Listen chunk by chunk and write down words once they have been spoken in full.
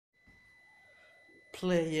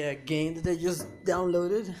play a game that I just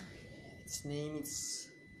downloaded. Its name is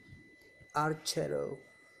Archero.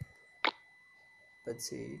 Let's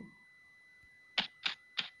see.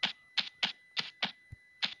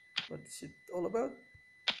 What's it all about?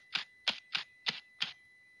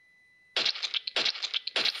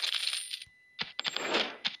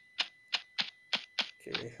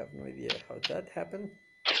 Okay, I have no idea how that happened.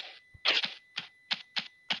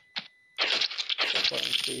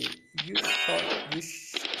 Apparently, you start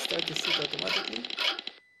to shoot automatically.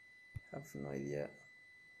 Have no idea.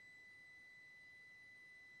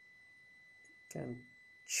 Can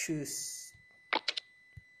choose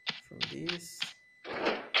from these.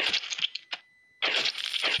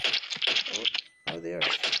 Oh, there.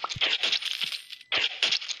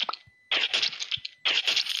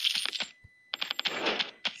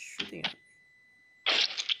 Shooting.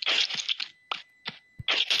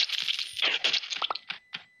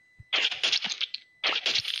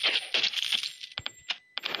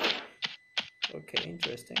 Okay,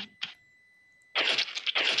 interesting.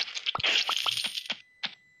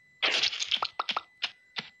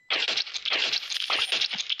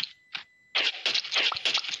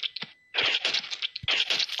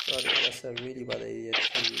 Thought it was a really bad idea to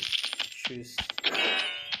choose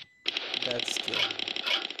that skill.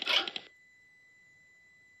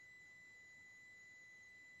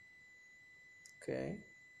 Okay.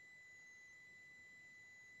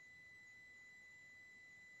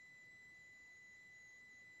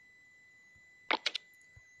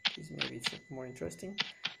 This maybe it's more interesting.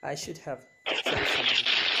 I should have chosen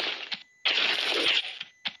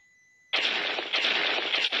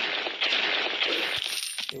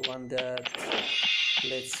the one that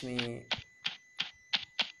lets me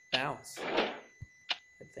bounce.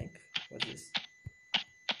 I think. What's this?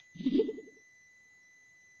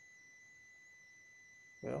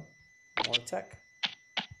 Well, more attack.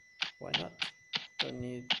 Why not? Don't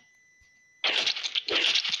need.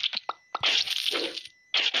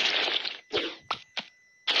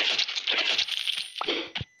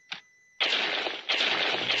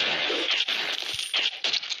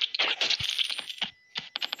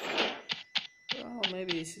 Well,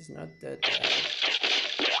 maybe this is not that bad.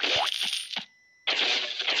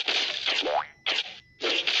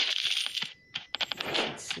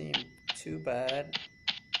 Doesn't seem too bad.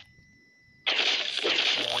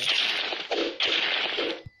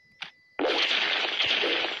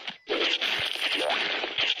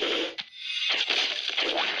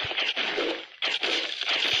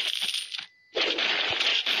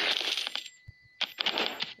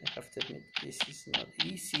 I have to admit this is not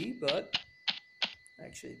easy, but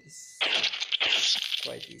actually this is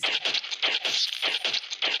quite easy.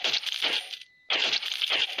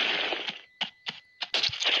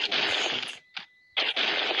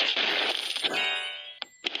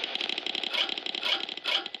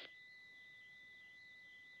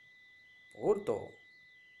 Orto.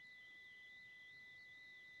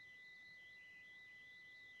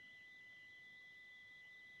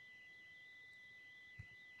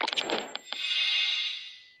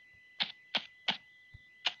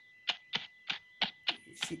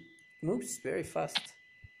 She moves very fast.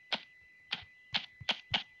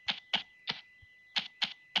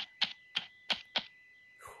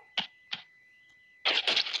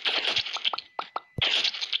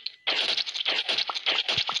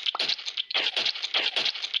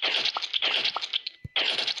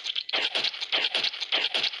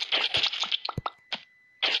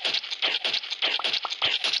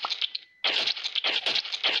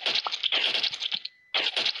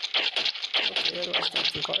 Okay, that was not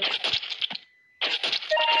too hard.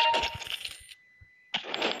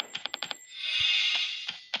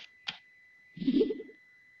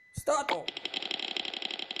 Stato!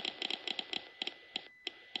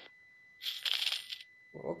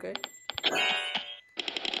 Okay.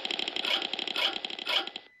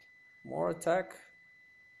 More attack.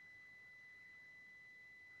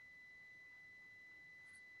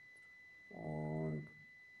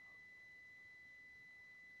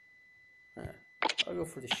 I'll go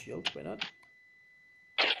for the shield, why not?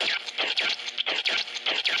 I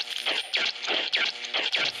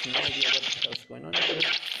have no idea what the hell's going on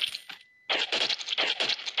here.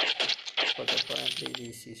 But apparently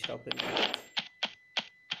this is helping me out.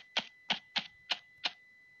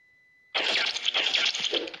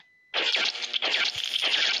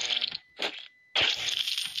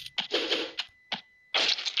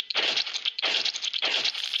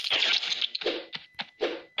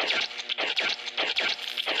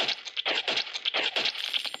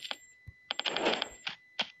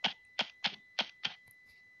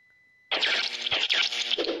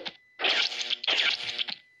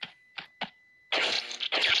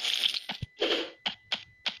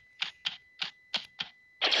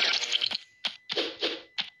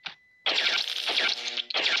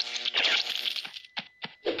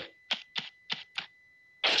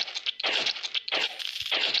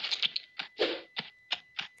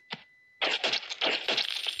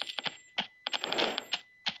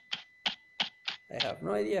 have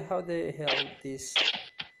no idea how the hell this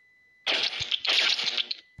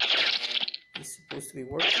is supposed to be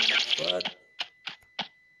working, but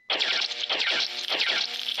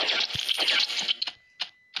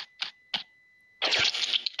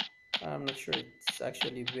I'm not sure it's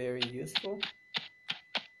actually very useful.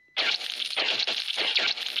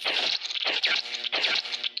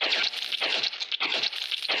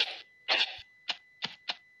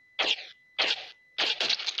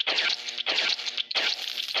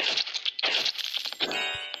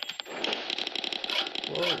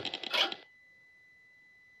 Whoa.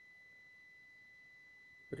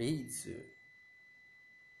 Breathe.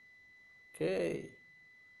 Okay.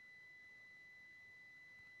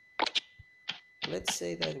 Let's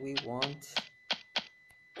say that we want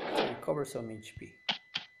to recover some HP.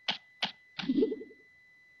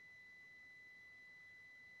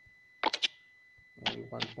 And we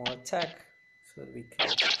want more attack so that we can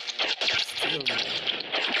steal more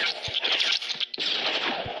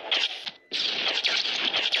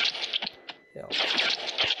health.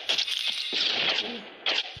 Okay.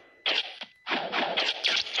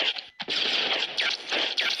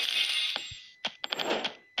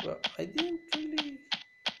 Well, I didn't really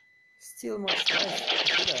steal much life,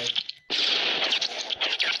 did I?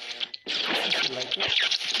 Doesn't feel like it.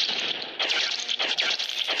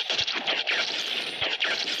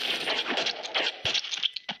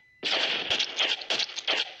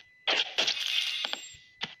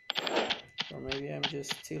 Or maybe I'm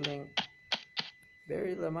just stealing very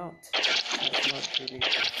little amount. That's not really.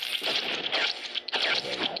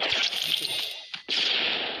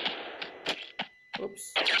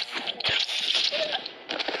 Oops.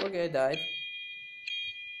 Okay, I died.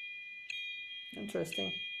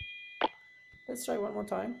 Interesting. Let's try one more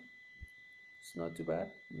time. It's not too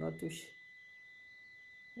bad. Not too.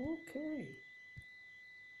 Okay.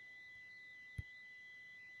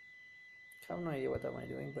 I have no idea what am I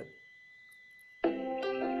doing, but 5.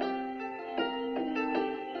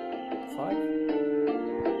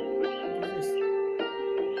 What is this?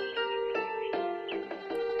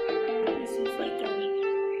 Let me see if I can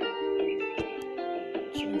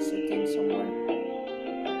change settings somewhere.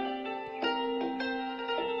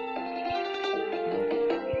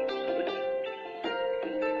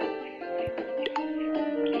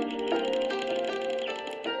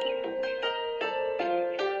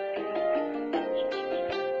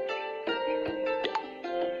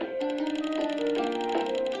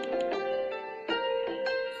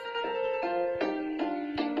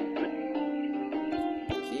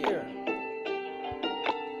 Here.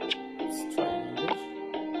 Let's try English.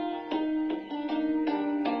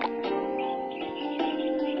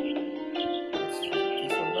 Let's flip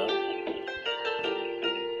this one up.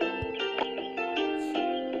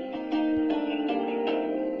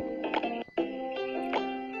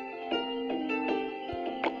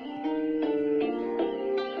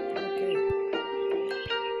 Okay.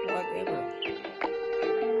 Whatever. Should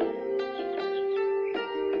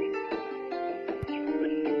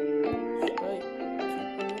I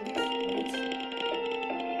keep on this?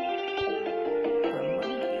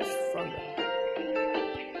 Permanent is from them.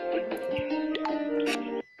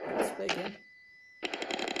 Okay. Let's play again.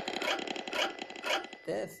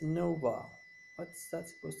 Death Nova. What's that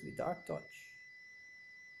supposed to be? Dark Touch.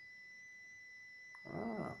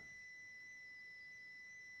 Ah.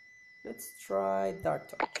 Let's try Dark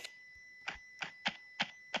Touch.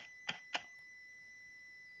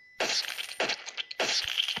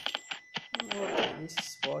 Okay,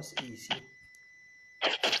 this was easy.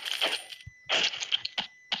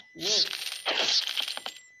 Whoa.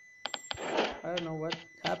 I don't know what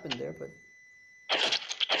happened there, but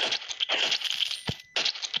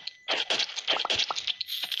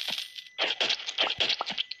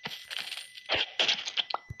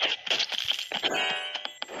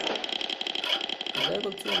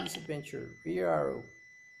level 2 in this adventure, rear arrow,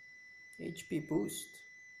 HP boost.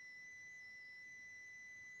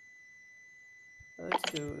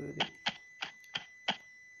 Let's do the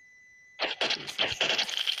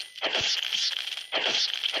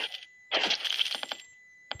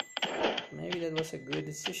maybe that was a good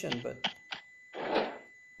decision, but I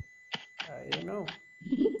don't know.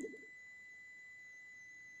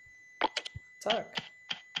 Attack.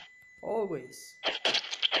 Always.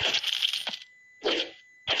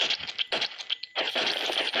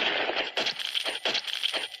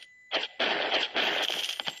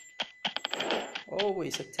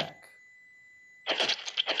 Always attack.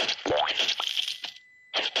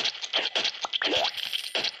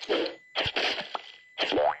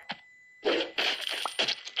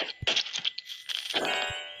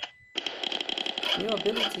 New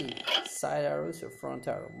ability, side arrows or front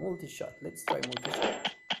arrow. Multi-shot. Let's try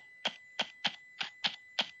multi-shot.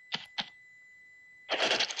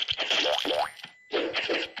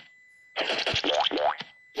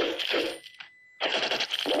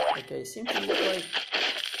 Okay, seems to look like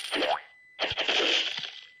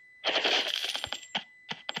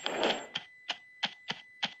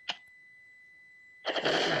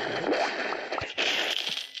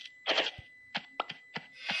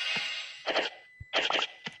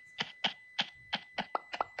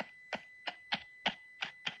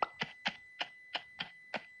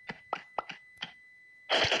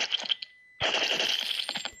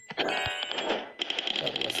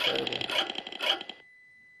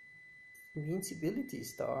invincibility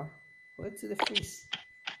star. Let's do the freeze.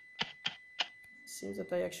 Seems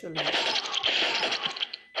that I actually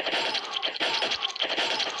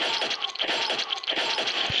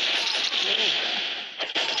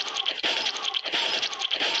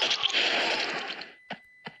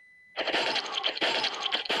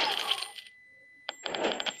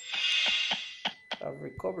I've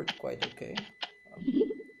recovered quite okay.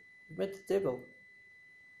 Met the devil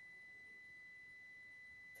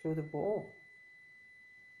through the ball.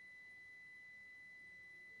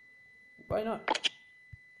 Why not?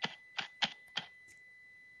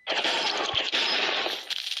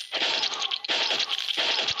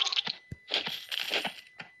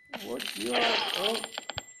 What you are all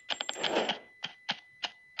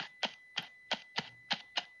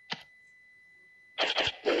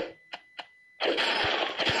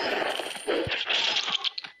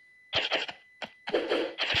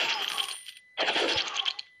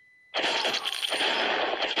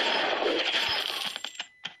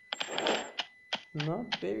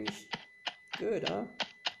not very good, huh?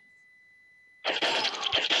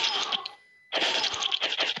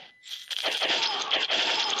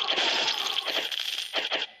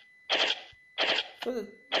 So that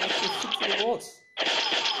actually stick to the walls.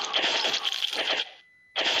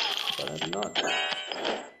 But I'm not.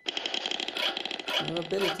 New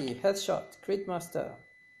ability, headshot, crit master.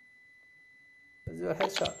 Let's do a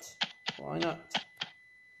headshot. Why not?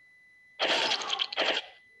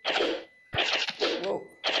 Whoa.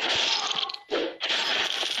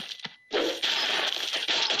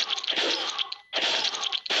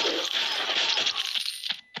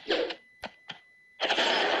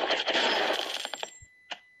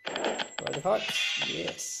 By the heart,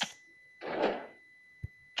 yes.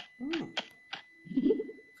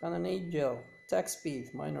 Found an angel. Attack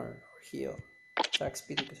speed, minor or heal. Attack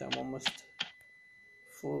speed because I'm almost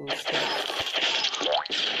full step.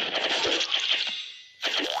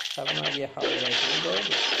 I have no idea how I do there, but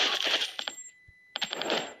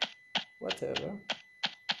whatever.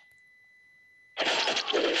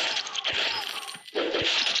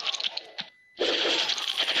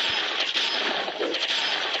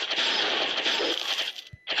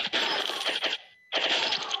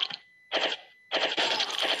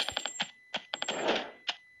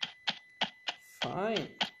 Fine.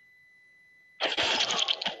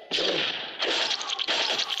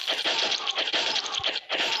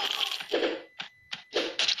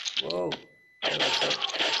 Whoa. That was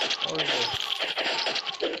horrible.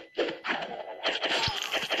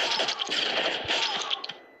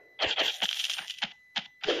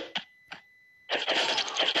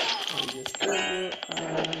 I just kill you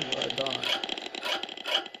and we're done.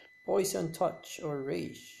 Poison touch or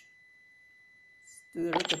rage. Let's do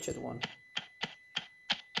the ricochet one.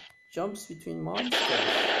 Jumps between monsters.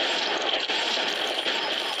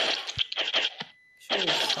 Actually, it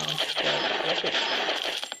sounds quite epic.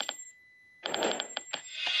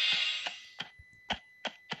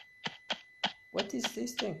 What is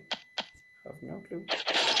this thing? I have no clue.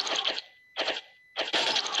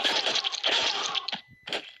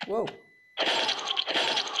 Whoa.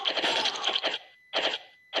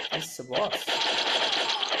 This is a boss.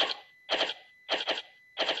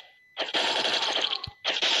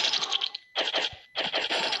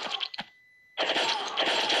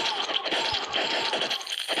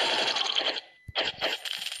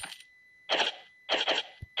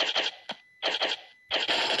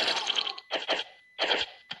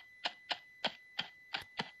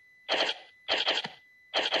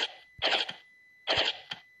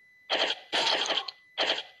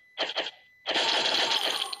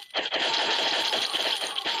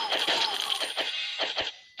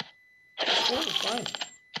 Oh, fine.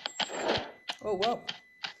 Oh, wow.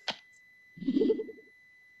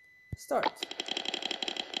 Start.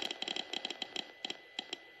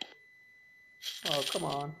 Oh, come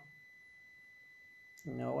on.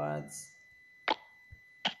 No ads.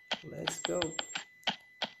 Let's go.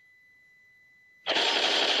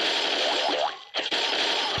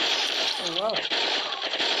 Wow.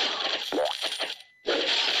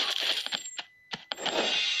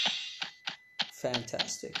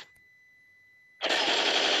 Fantastic.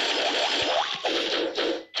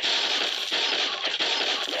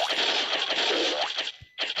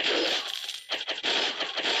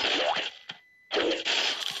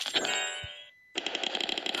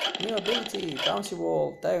 New ability, bouncy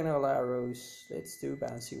wall, diagonal arrows. Let's do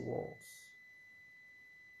bouncy walls.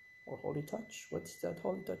 Or holy touch. What's that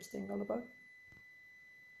holy touch thing all about?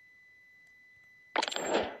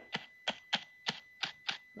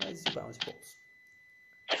 Let's do bouncy walls.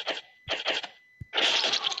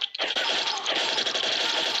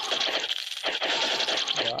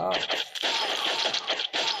 Wow.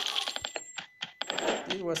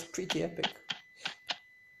 This was pretty epic.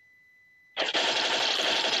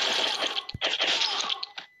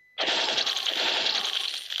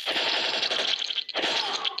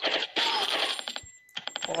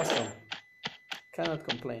 Awesome. Cannot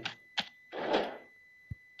complain.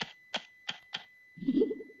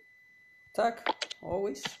 Attack,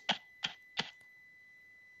 always.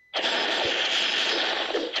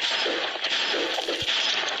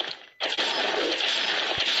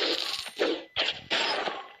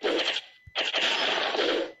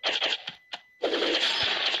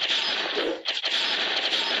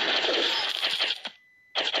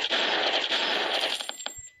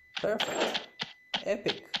 Perfect.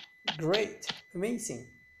 Epic. Great. Amazing.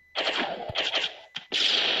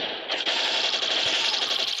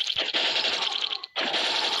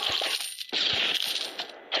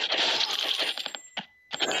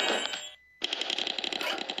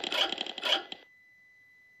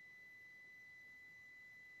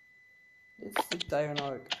 Let's do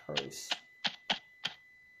diagonal arrows.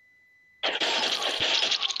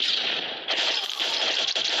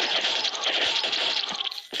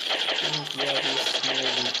 Yeah, this may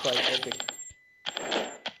be quite epic.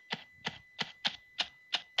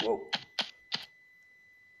 Whoa.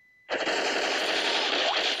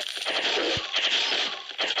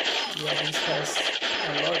 Yeah, this has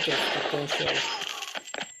a lot of potential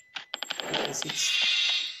because it's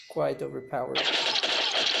quite overpowered.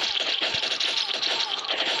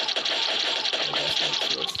 Oh, that's not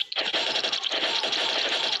close.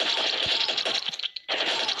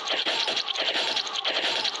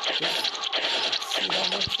 See how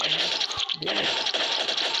much I'm doing.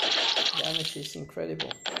 Damage is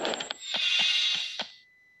incredible.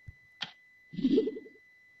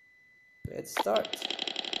 Let's start.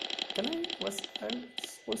 Can I? Was I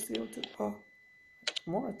supposed to be able to? Oh,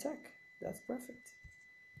 more attack. That's perfect.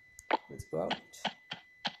 Let's go out.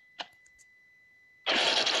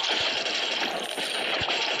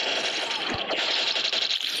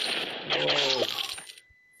 Whoa.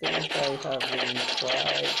 I think I have been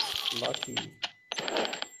quite lucky.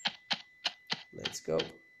 Let's go.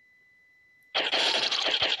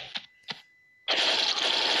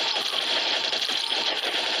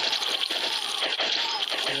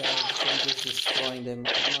 Yeah, I'm just destroying them.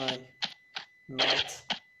 My not.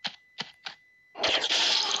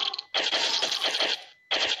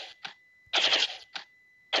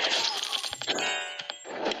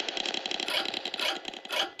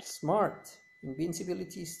 Smart.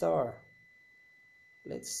 Invincibility star.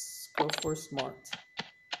 Let's go for smart.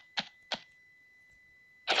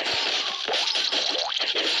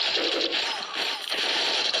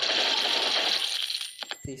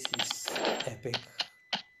 This is epic.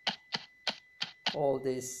 All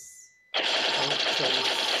this outros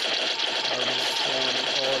are destroying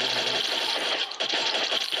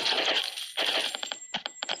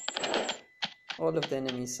all of the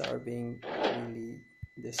enemies are being really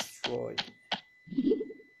destroyed.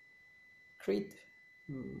 Crit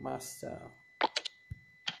master.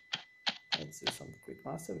 Let's do some crit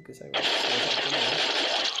master because I was so happy.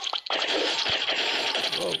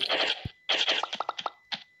 Whoa.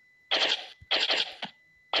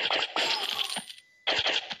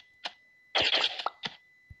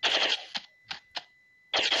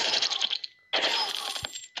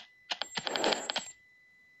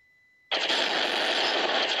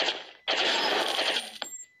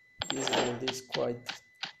 This build is quite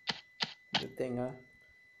the thing, huh?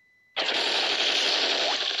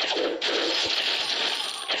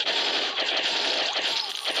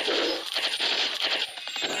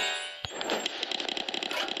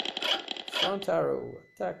 Front arrow,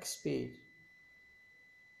 attack speed.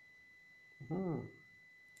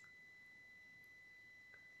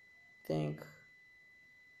 Think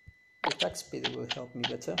the attack speed will help me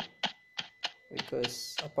better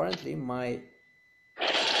because apparently my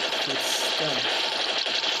it's done.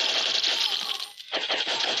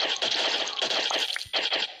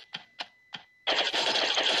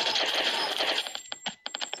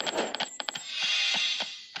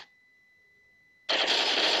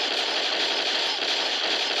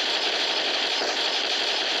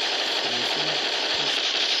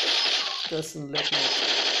 doesn't let me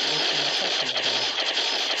attack him at all.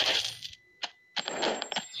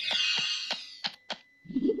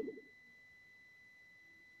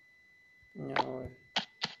 No.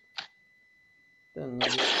 Then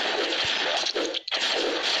maybe.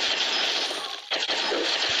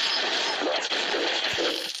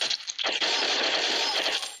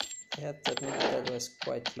 I had to admit that was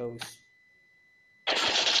quite close.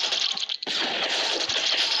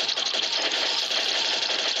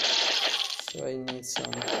 So I need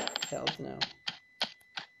some health now.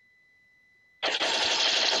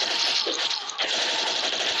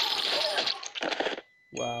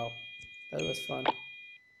 Wow, that was fun.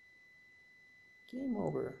 Game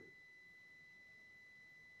over.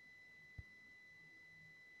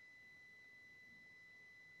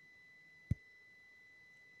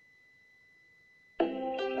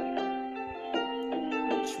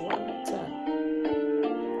 Which one? 10.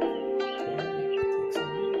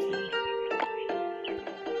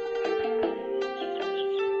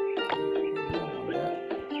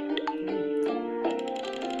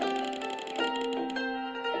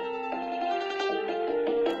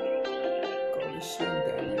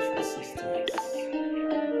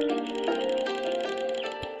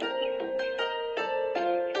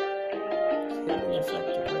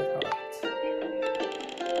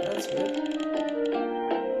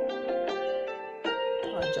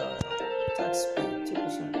 Archero, attack speed 2%.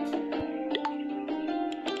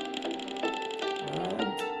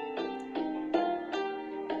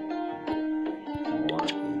 And more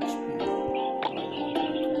HP.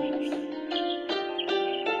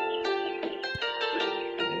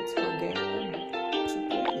 Let's go game 1 to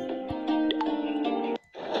play.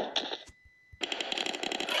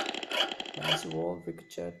 Bounce wall,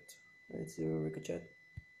 ricochet. Let's do ricochet.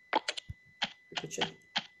 Ricochet.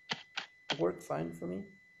 Worked fine for me.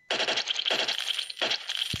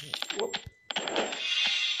 Whoop.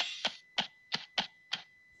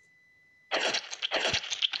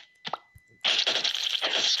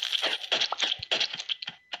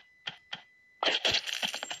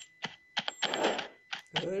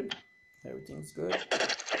 Good. Everything's good.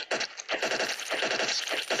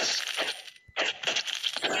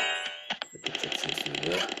 Ricochet seems to be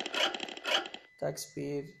good. Attack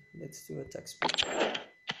speed. Let's do attack speed.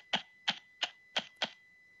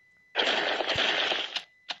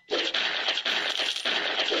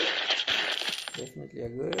 Definitely a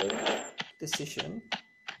good decision.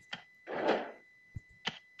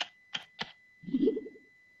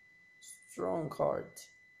 Strong heart.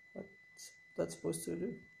 What's that supposed to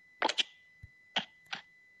do?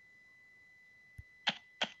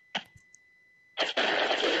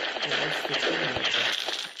 What's the feeling like that?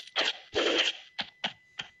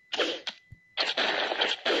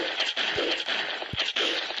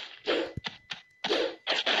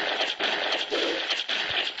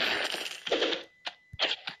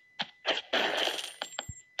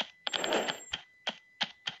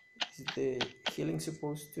 Is the healing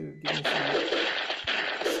supposed to give me some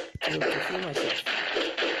skill to heal myself?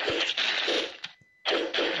 I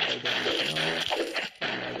don't know,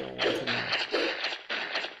 and I don't want to know.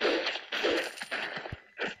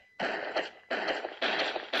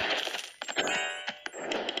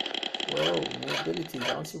 Whoa, new ability,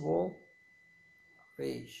 bouncy ball.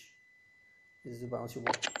 Rage. This is the bouncy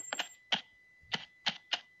ball.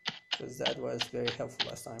 Because that was very helpful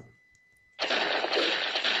last time.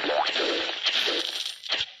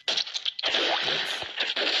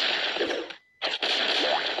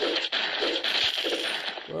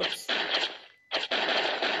 Whoops.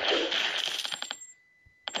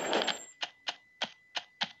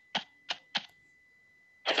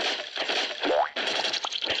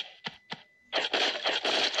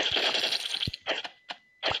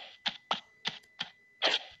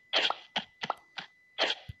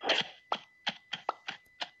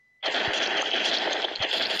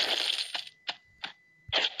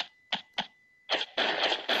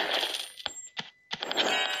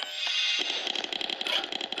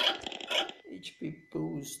 HP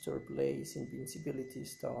boost or blaze invincibility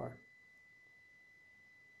star.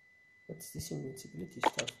 What's this invincibility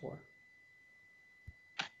star for?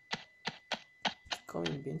 Become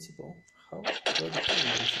invincible? How do I become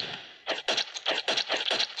invincible?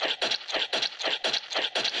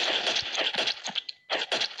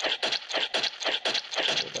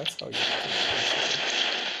 Oh, that's how you become invincible.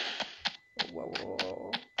 Whoa, whoa,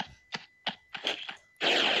 whoa.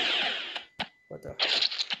 What the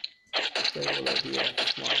terrible idea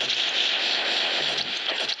of mine.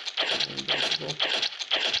 Invincible.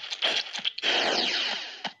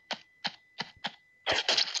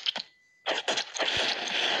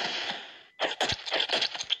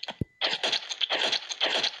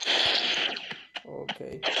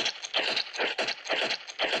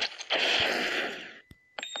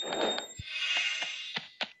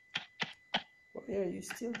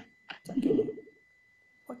 still attacking me.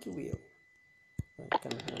 Lucky wheel. I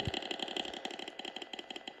can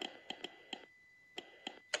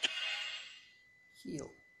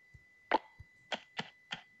heal.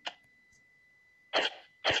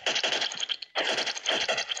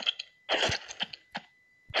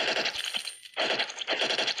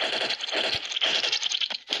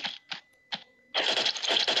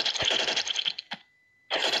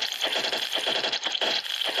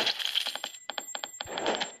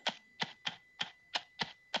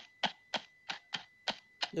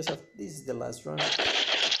 This is the last run.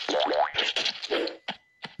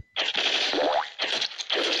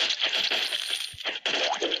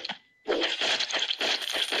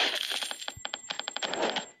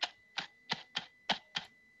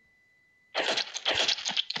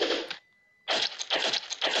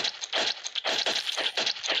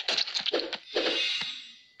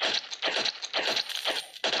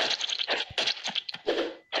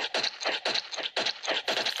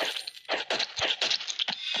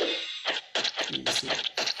 Easy.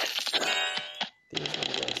 This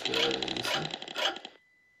one was very easy.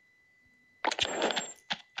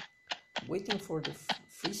 Waiting for the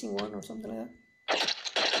freezing one or something like that.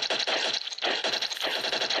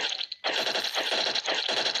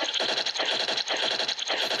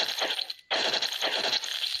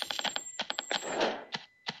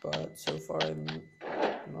 But so far I'm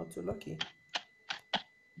not too lucky.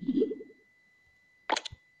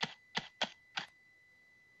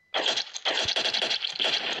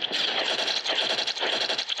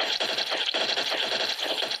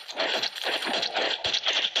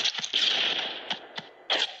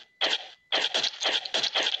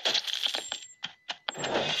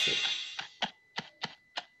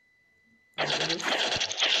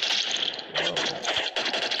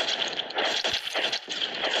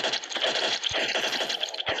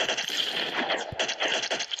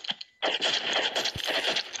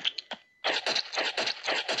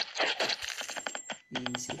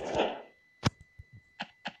 Easy.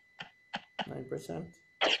 9%.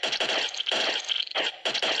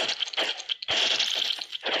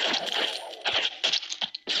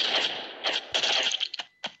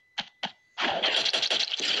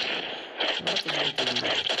 Not a great idea,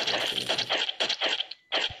 definitely.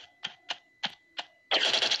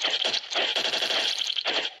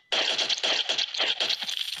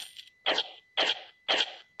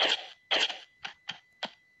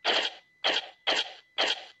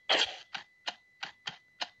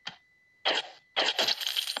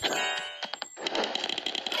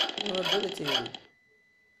 Your ability,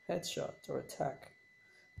 headshot or attack.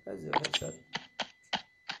 Let's do a headshot.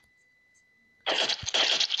 I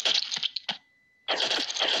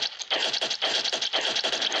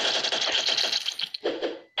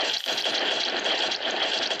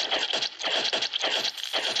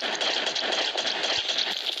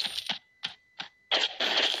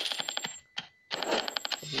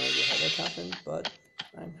have no idea how that happened, but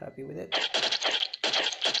I'm happy with it.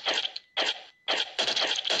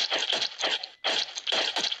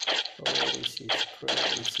 Oh, this is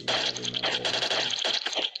crazy. I remember everything.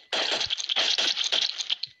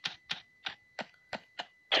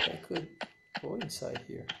 I could go inside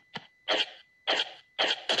here.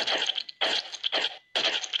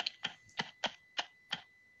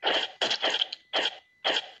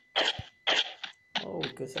 Oh,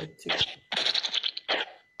 because I took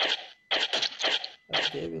a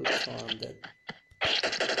devil farm that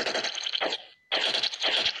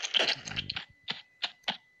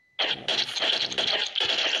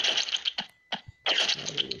now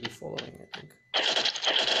they will be following, I think.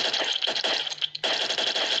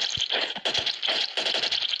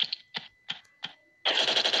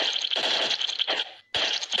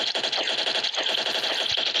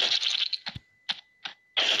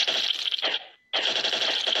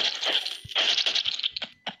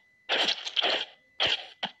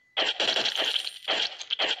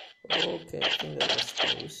 Okay, I think that was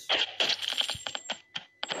close.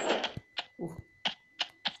 Ooh.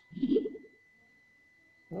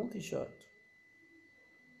 Multi-shot.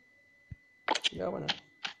 Yeah, why not?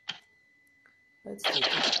 Let's take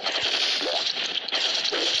it.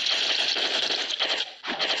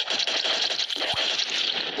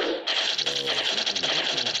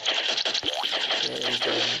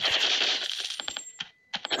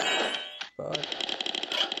 But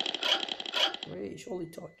Rage, Holy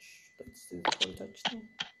Touch. Let's do the Holy Touch thing.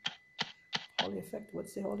 Holy Effect,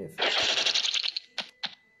 what's the Holy Effect?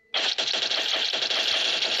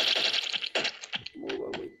 Move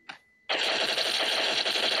away.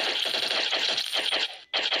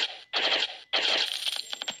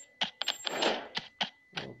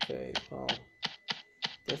 Okay, well,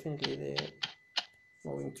 definitely the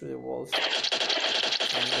moving through the walls and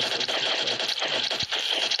also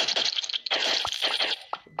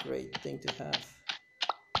a great thing to have.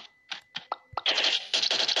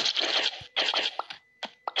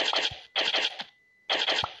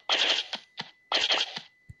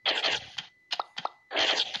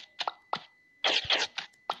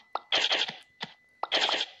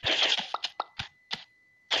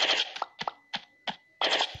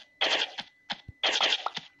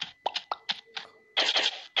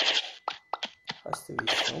 Has to be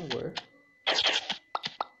somewhere.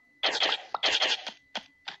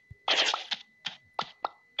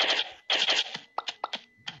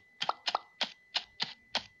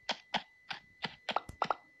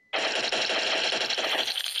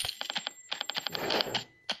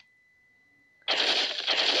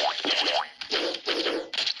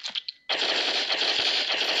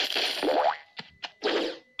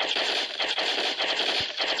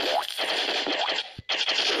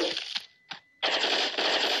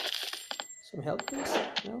 Some help, please?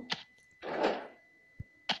 No?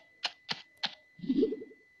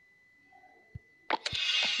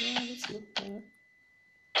 Yeah, let's look at that.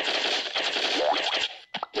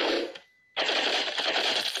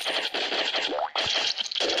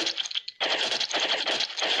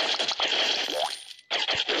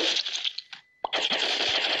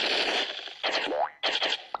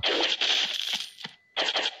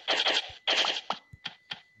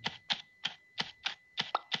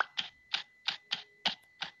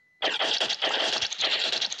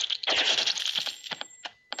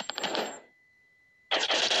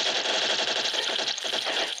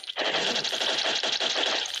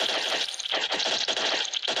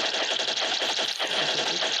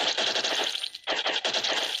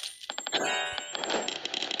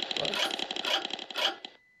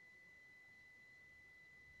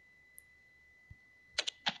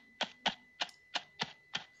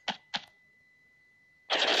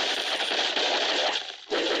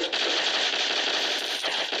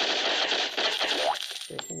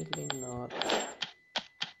 Definitely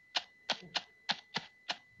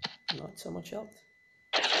not so much health.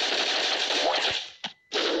 The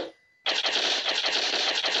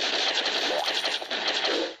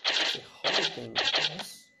whole thing,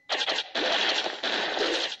 yes.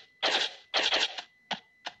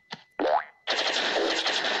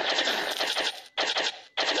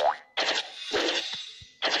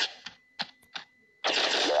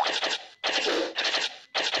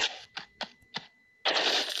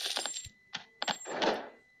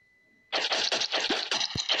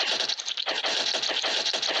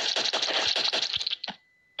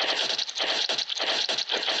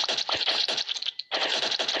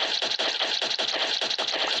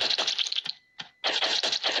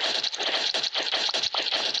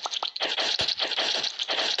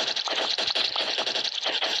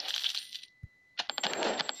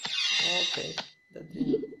 Okay, that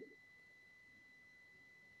didn't.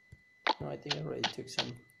 No, I think I already took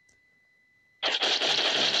some.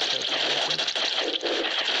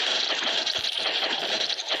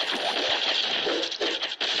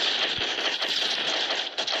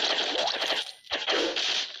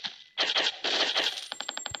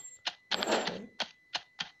 Okay,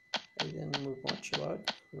 I didn't move much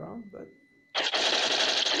around, but.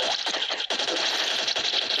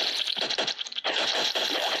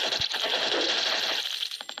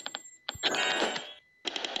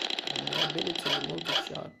 Ability to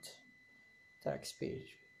multi-shot attack speed.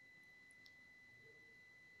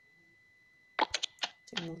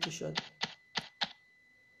 Multi-shot.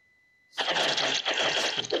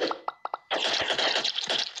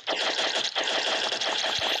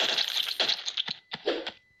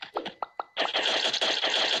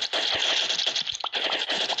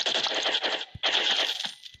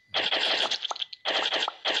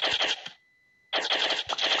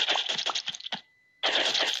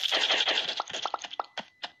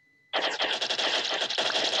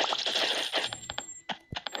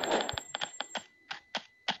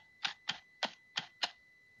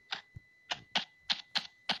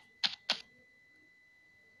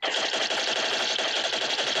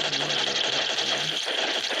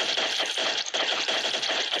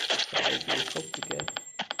 Hope to get.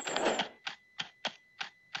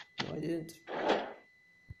 No, I didn't.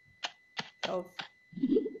 Health.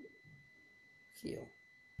 Heal.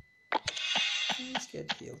 Let's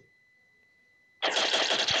get healed.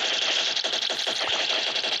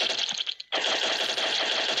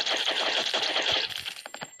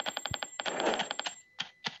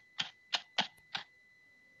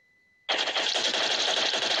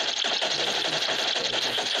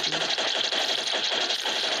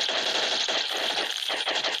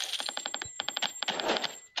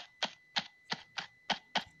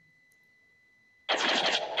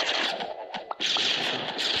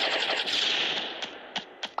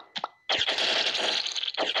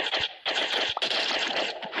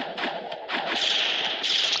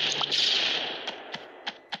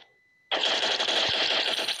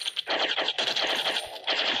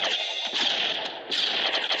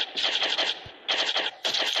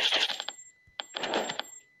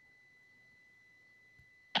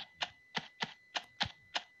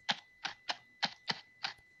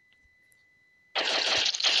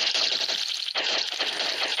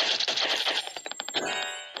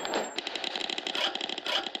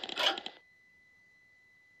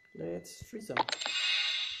 use them.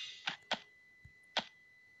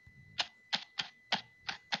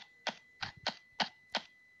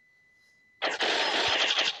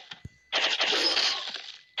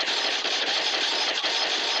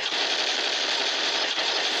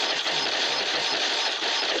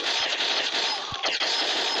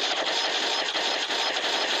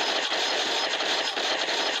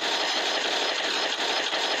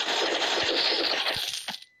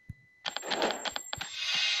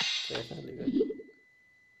 Definitely good.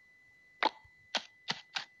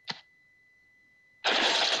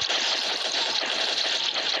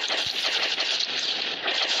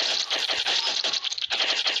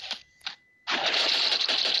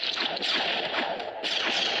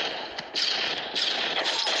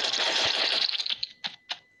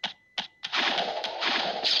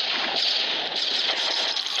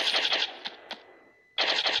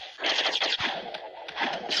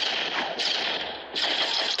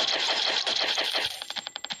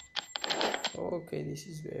 Okay, this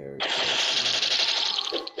is very close.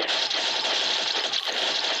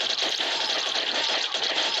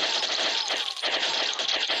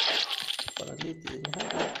 But at least it didn't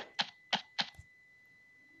happen.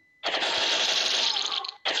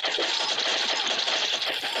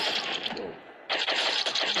 Whoa.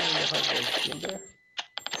 In there.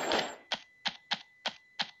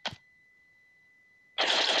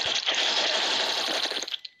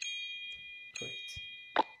 Great.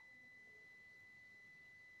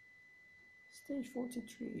 Stage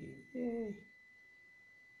 43. Yay.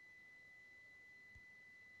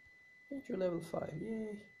 Major level 5.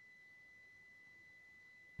 Yay.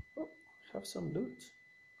 Oh, have some loot.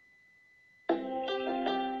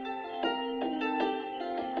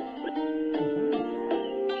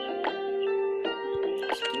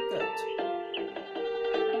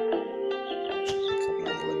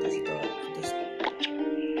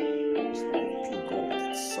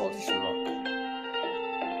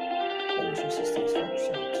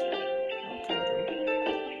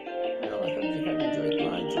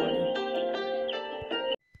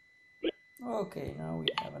 Okay, now we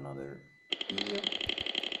have another video.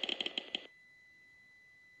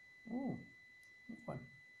 Oh, one.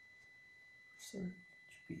 Search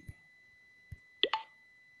B.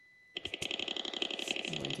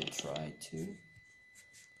 I'm going to try to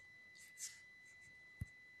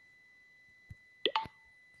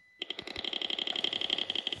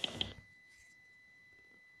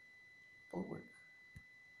forward.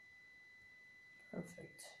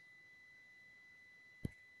 Perfect.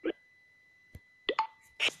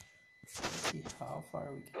 Let's see how far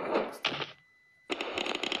we can get this thing.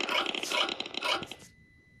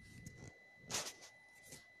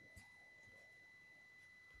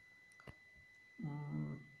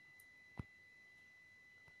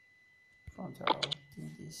 Front arrow. I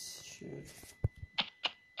think this should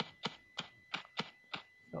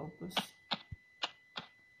help us.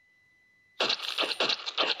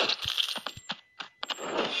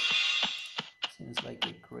 Seems like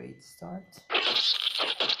a great start.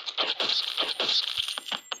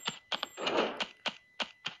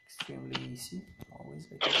 Extremely easy, always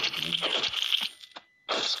like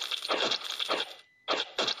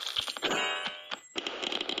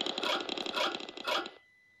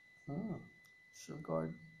shield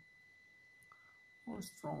guard or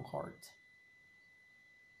strong heart.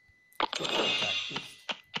 Attack boost.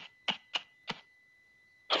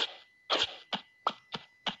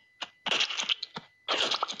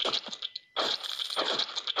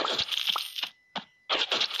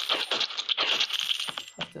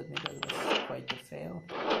 Have to admit that was quite a fail.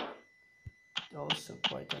 Also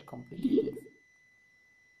quite a complicated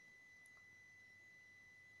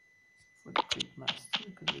for the creep master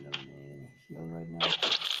because we don't need any heal right now.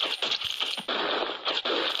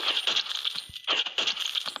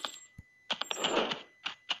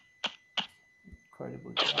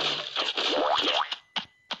 Incredible job.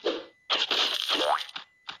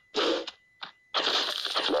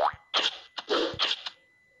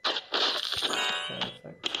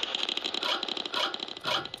 Perfect.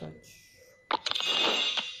 Touch.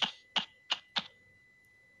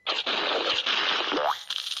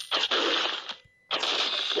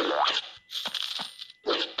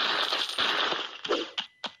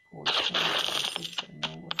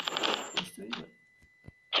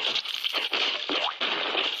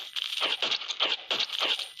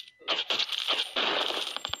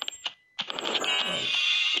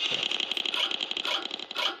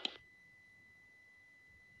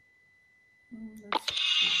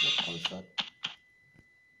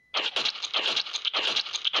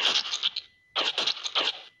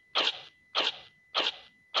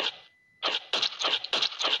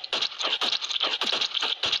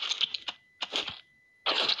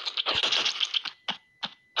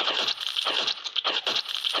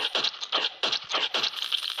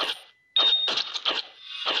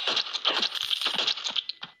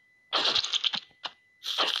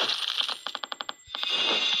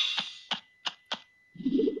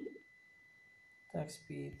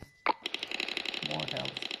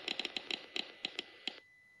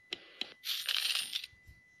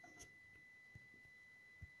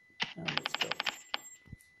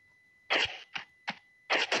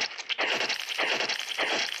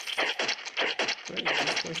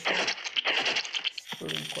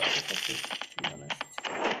 quite effective, to be honest.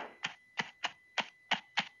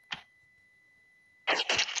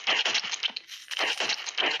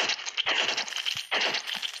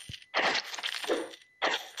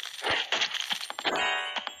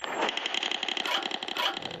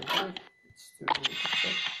 Very good. Let's do the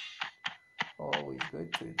ricochet. Always good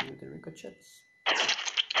to do the ricochets.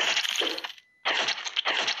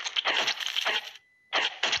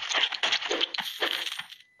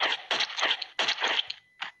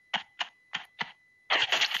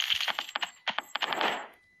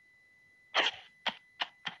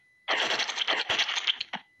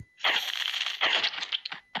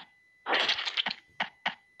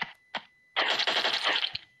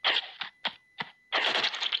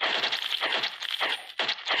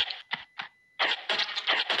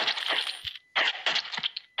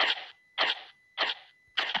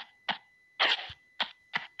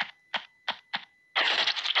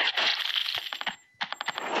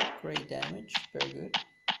 Great damage, very good.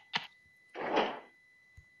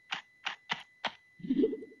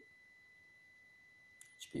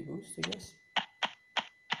 HP boost, I guess.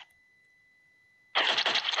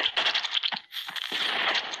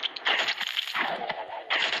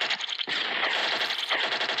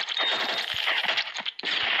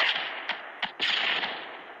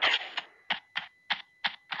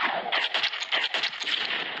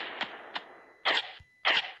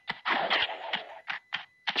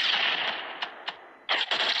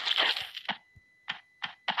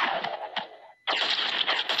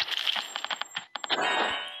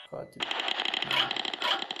 Got to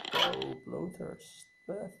go bloodthirst.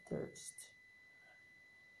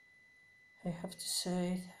 I have to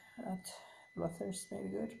say that bloodthirst may be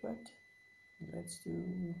good, but let's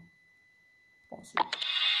do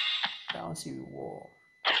bouncy wall.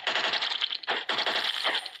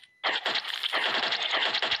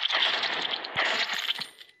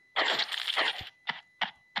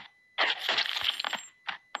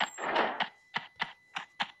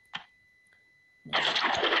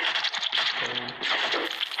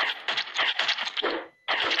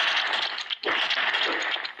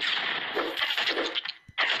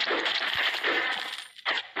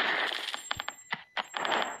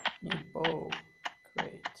 Oh,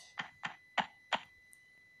 great.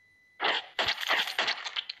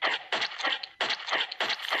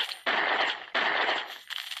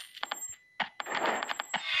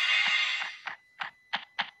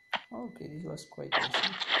 Okay, this was quite easy.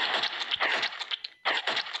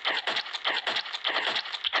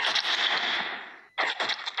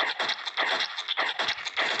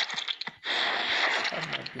 That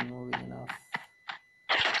might be moving enough.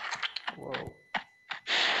 Whoa.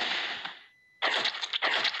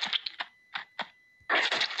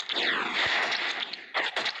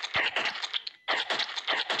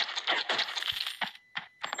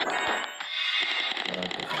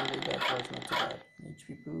 That was not too bad. HP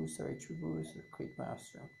boost or crit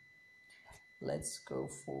master. Let's go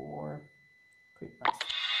for crit master.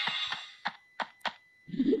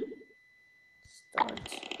 Start.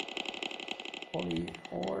 Holy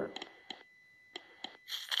or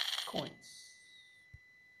coins.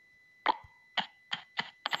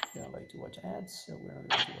 We don't like to watch ads, so we're not going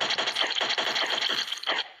to watch ads.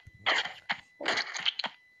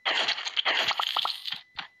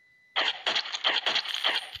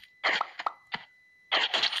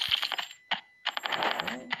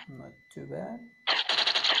 Not too bad.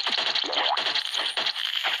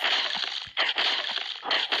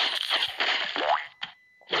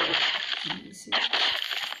 Quite easy.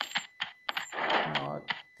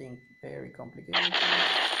 Nothing very complicated. Oh,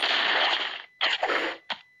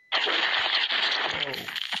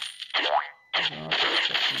 not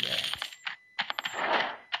expecting that.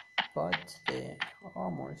 But the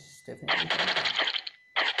armor is definitely helping.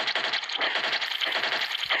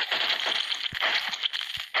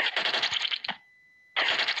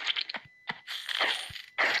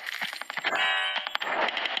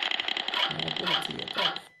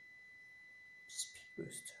 Attack. Speed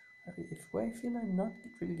boost. If I feel I'm not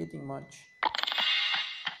really getting much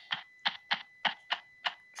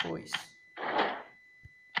choice.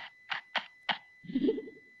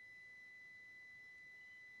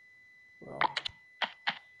 Well,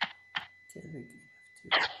 okay, we have to.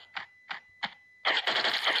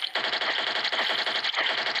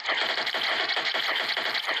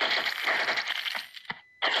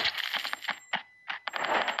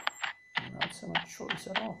 Not so much choice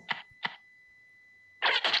at all.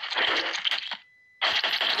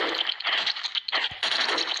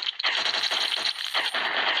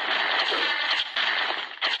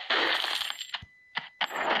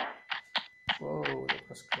 Whoa, that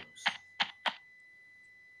was close.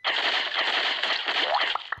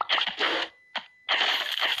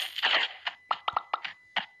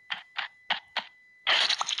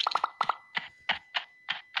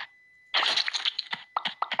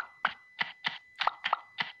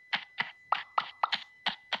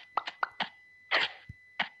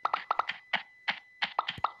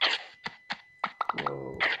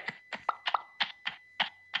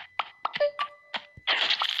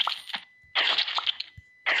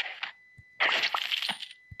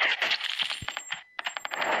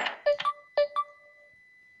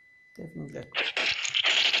 think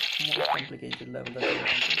the more complicated level that I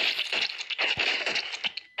wanted.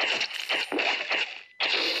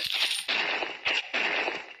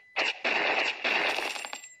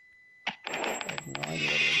 I have no idea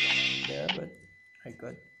what was going on there, but I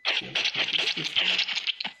got killed pretty swiftly.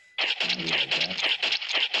 Maybe like that.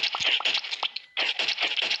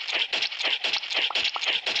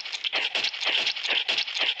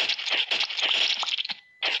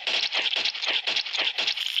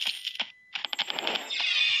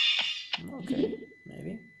 Okay,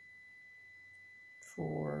 maybe.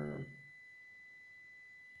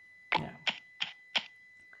 Yeah.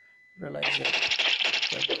 Realize that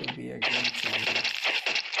could be a game changer.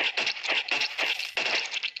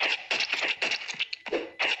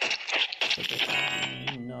 So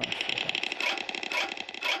definitely not for that.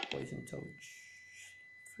 Poison touch.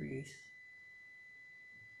 Freeze.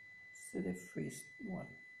 So the freeze one.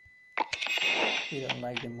 We don't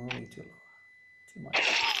like the moving too much.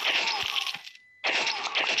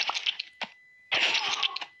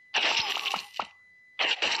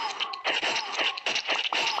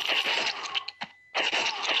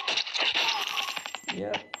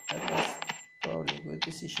 Yeah, that was probably a good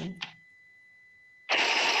decision.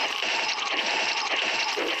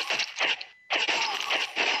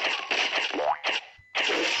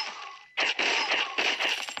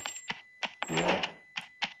 Yeah,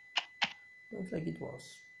 looks like it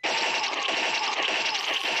was.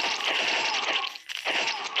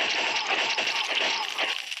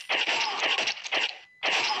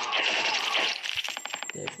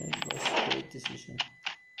 Definitely was a great decision.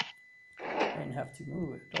 I didn't have to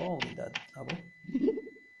move at all in that level.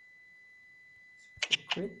 So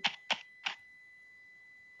crit.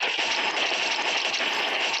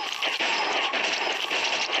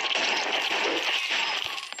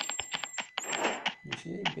 You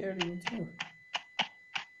see, I barely went through.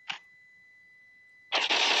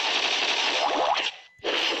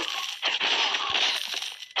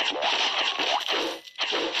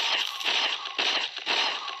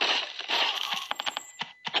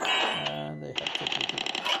 And I have to put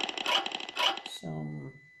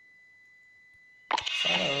some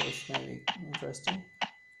shadows, maybe interesting.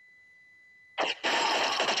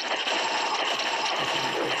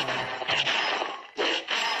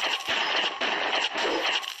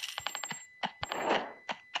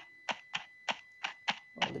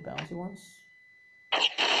 All the bouncy ones. In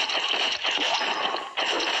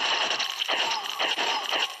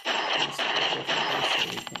some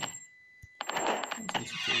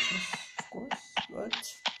situations, of course,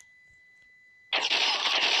 but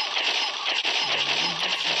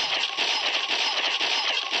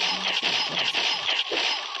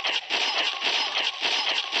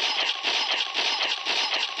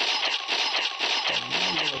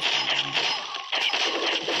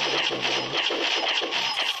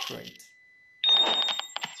great.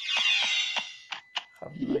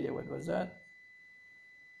 Have no idea what was that.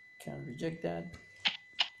 Can reject that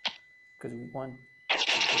because we want to go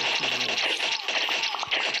to the walls.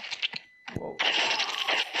 Whoa.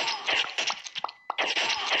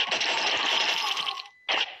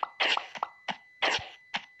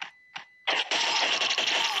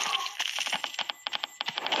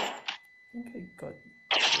 I think I got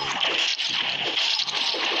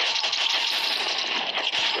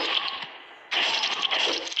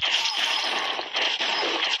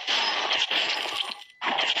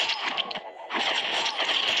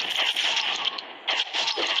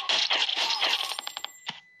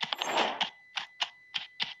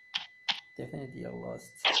definitely a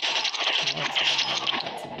lost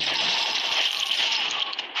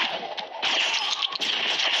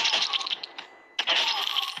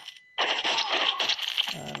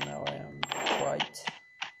and now I am quite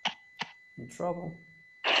in trouble.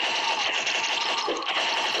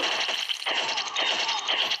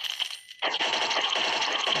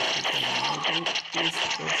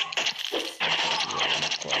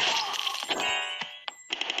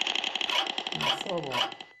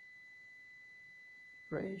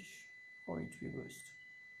 Rage or HP boost.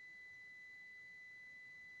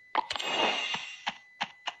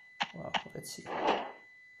 Wow, let's see.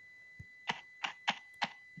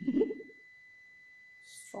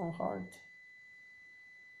 Strong heart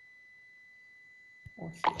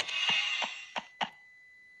or heal.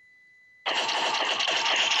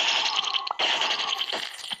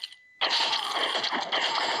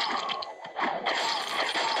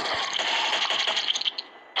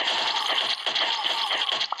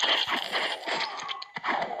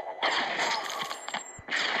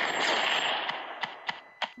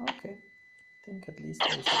 Okay, I think at least I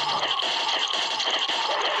survived.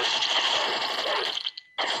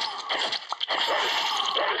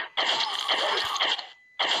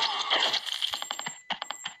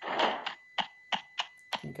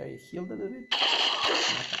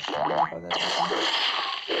 how that happened.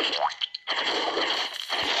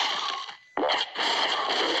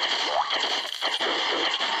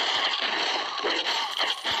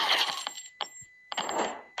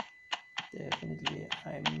 Definitely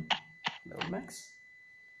I'm low max.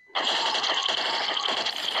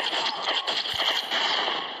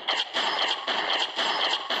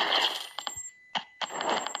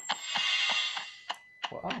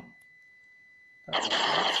 Wow, that was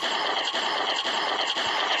nice.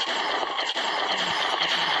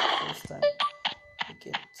 First time I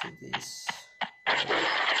get to this.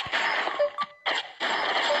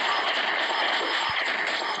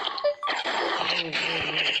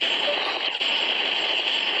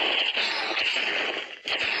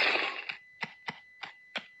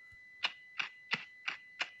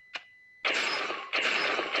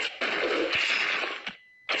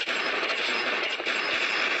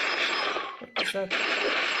 What was that?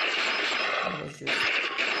 That was just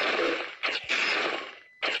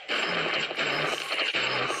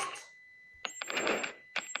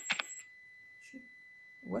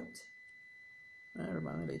what?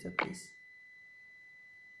 Remind me later, please.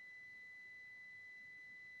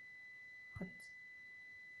 What?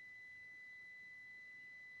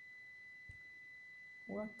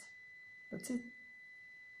 What? That's it.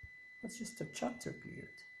 That's just a chapter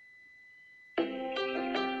cleared.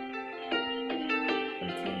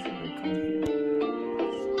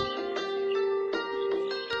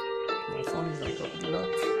 My phone is not talking a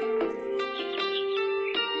lot.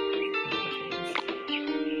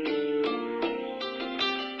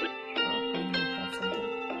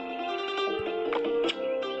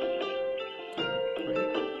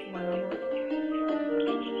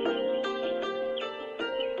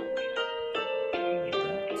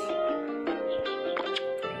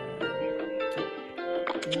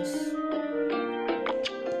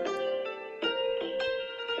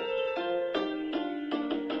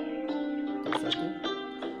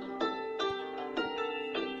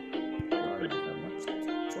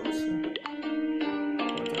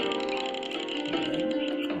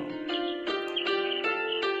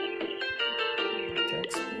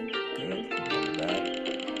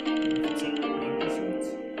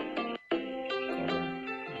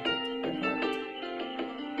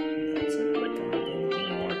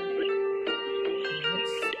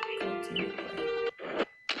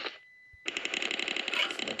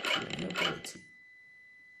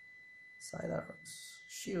 Side arrows,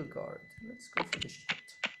 shield guard. Let's go for the shield.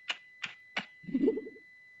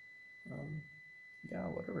 Yeah,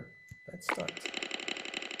 whatever. Let's start.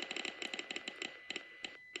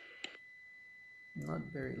 Not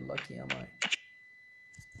very lucky, am I?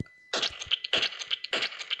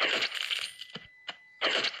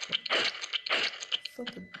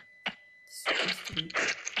 Thought that this was supposed to be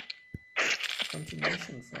a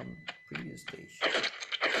continuation from previous stage.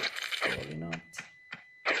 Probably not.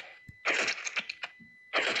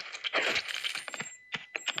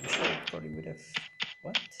 I'm sure it probably would have.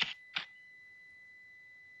 What?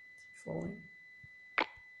 Falling?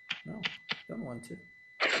 No, don't want to.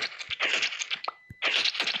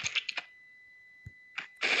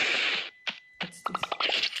 What's this?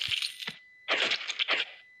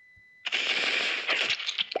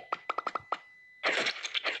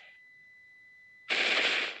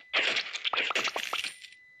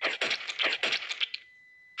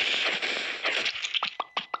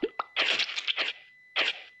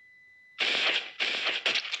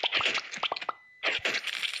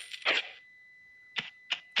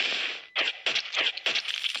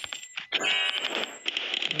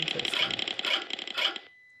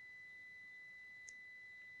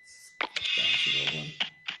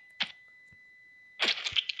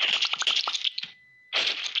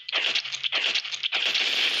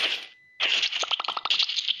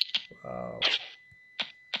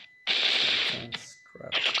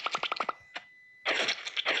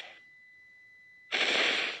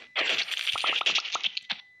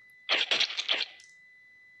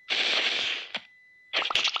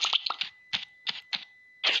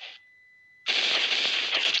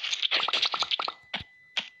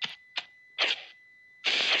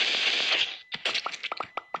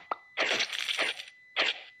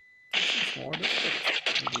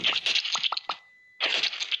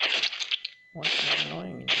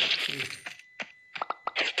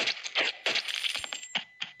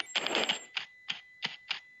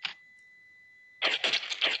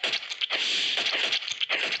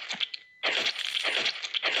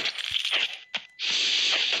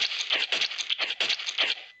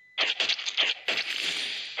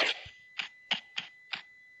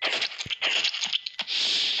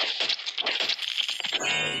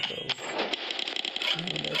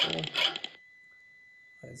 Cool.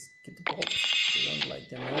 Let's get the bolts. We don't like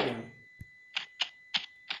them moving.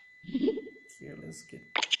 Here, let's get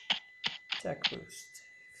attack boost.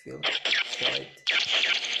 Feel quite.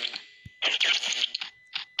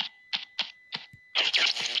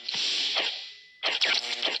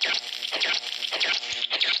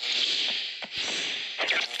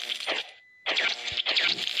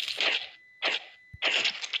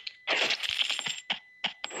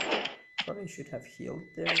 Probably should have healed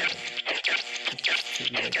there, but it's too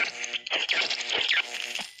late.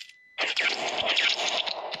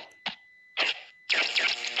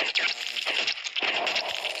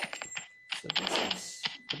 So this is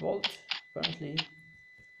the bolt, apparently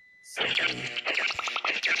simply,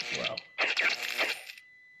 wow.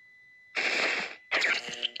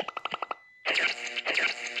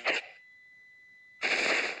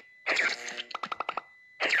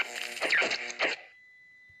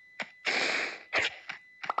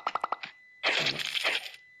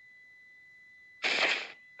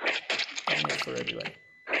 For everybody.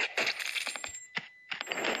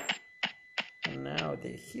 And now the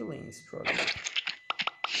healing is probably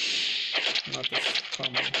not as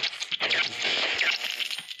common.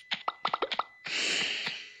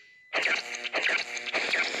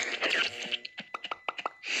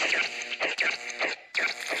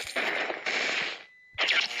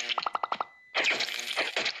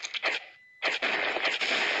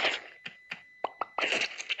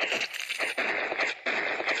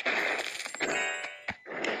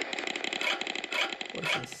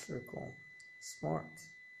 Circle. Smart.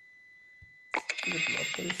 Good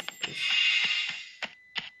blockers.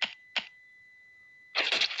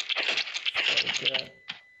 For that,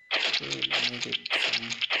 really needed some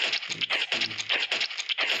HP.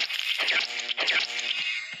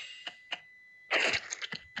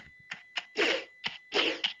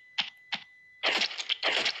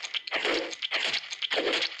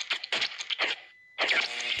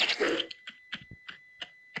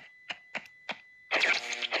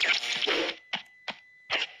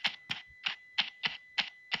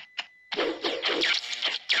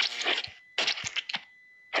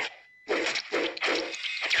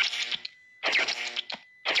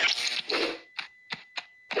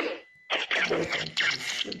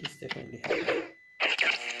 This is definitely happening.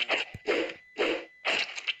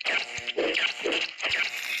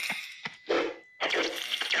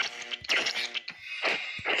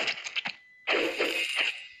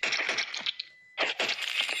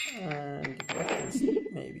 And the buttons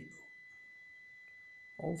maybe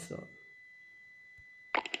also.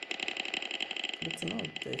 Good to know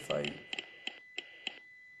that if I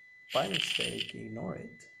by mistake ignore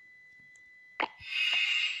it,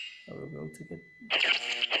 I will be able to get.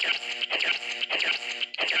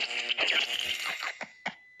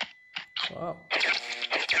 Wow,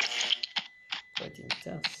 quite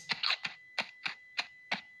intense.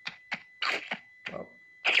 Wow.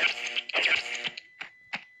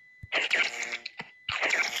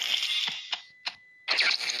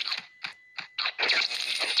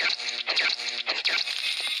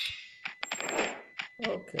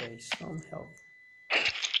 Okay, some health.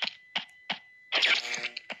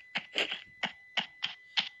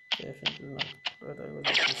 Definitely not what I was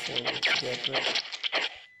looking forward to get, but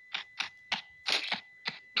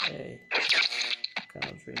hey,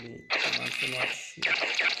 cannot really demand too much here.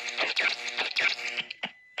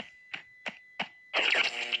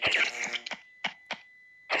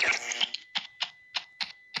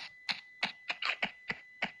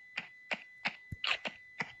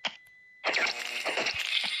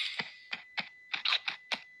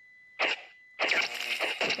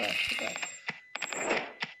 Go back.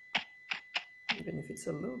 Even if it's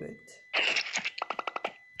a little bit,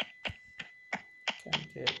 can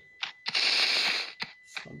get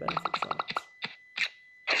some benefit from it.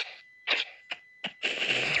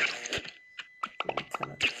 Really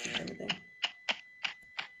cannot achieve anything.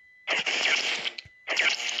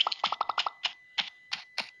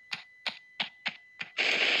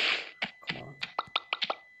 Come on.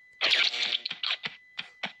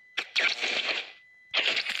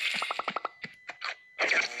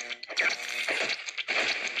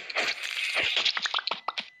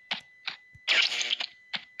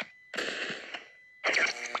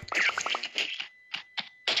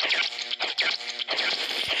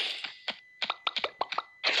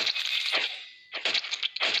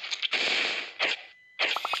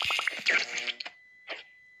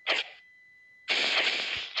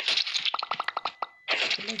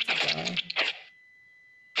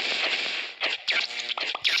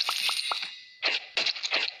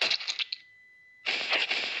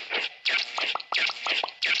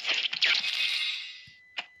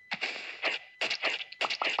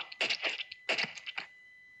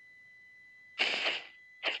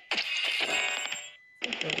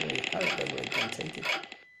 I that way I can take it. I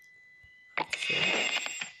have to say.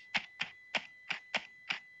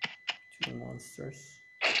 2 monsters.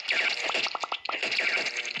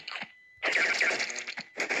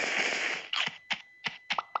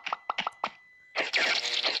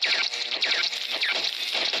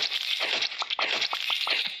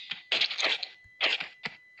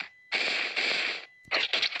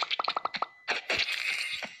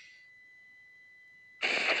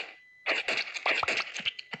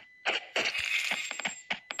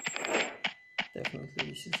 Definitely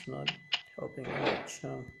this is not helping much.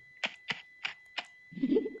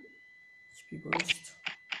 HP boost.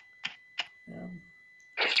 Yeah.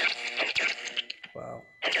 Wow.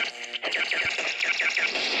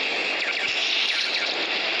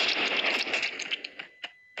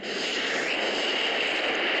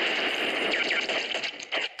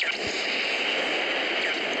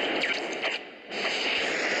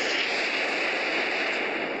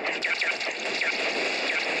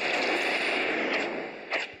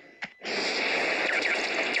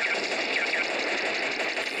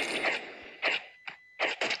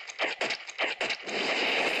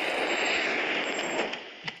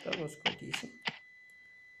 That was quite decent,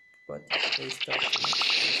 but they started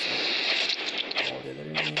all the other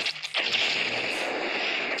enemies.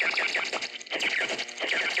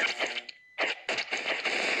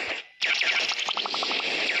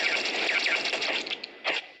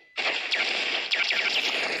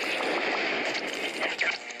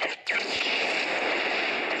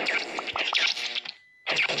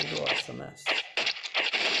 It was a mess.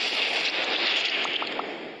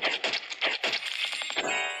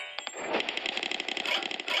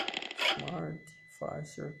 Smart, fire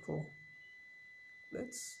circle.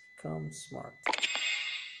 Let's become smart.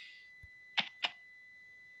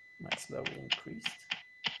 Max level increased.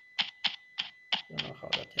 Don't know how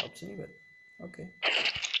that helps me, but okay.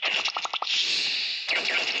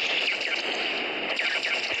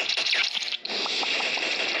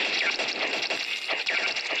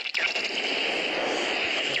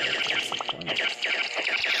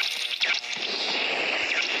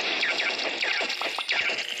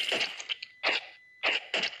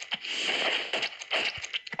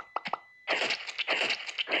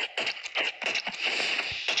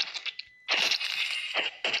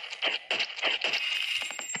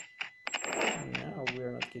 Now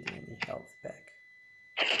we're not getting any health back.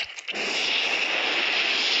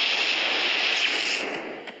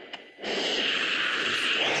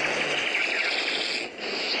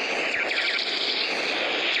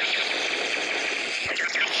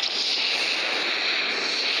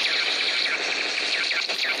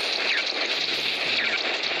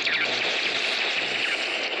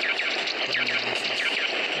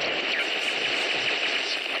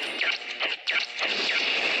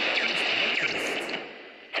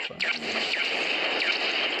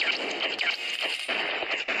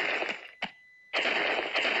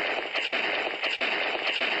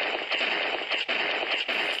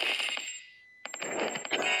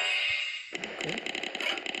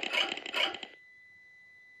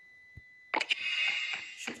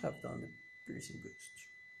 Should have done the piercing boost.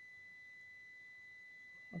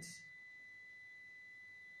 Let's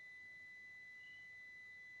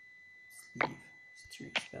leave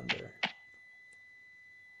street expander.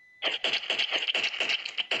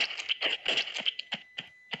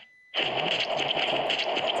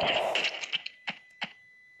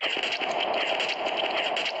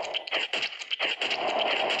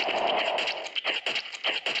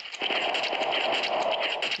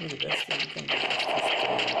 The best thing you can do is just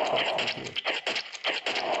stay here.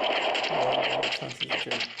 All the chances that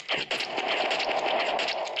you're hit.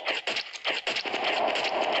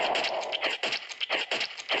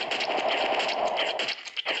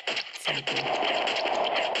 Simple.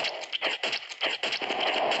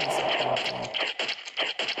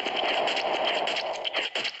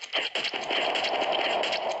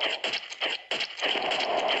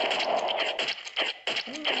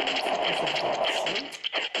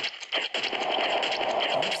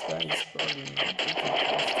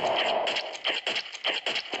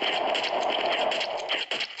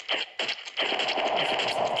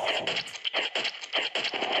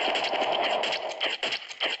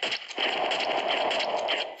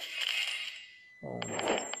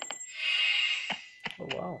 Oh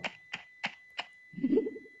wow.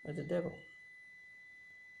 Like the devil.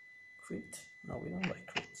 Crit. No, we don't like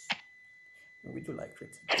crits. No, we do like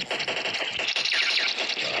crits.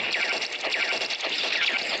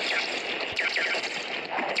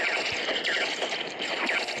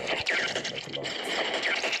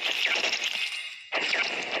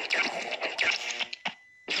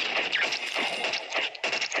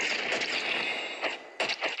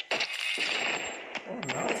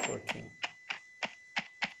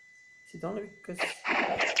 Is it only because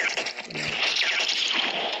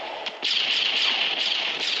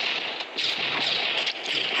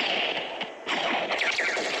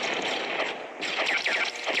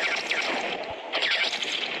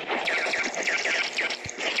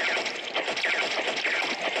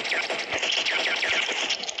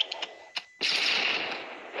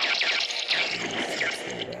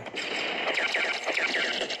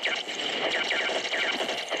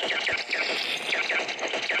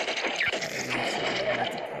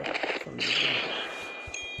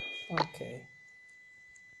okay.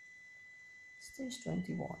 Stage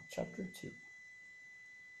 21, Chapter 2.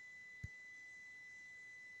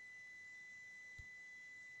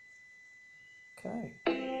 Okay.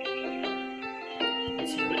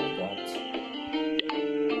 Let's see what we got.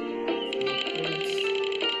 Words.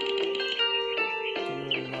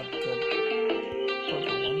 Do not get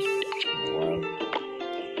purple ones in a while.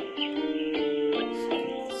 Let's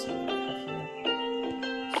see what I have here.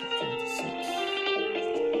 So 26.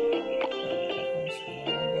 Patterns, we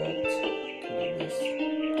don't want that. Okay, this.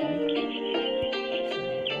 Okay.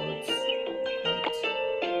 Some words. Great.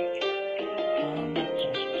 Gonna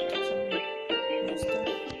take some new stuff.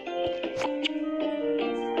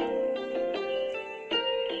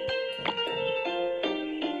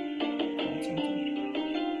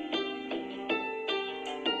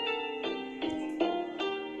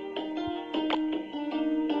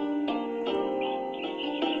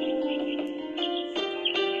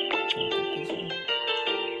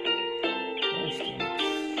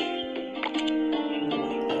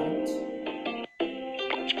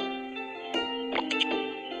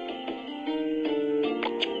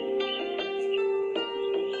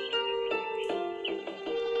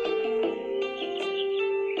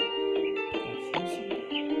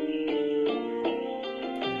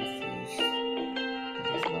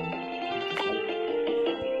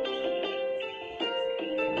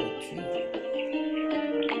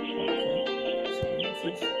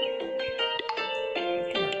 Okay, so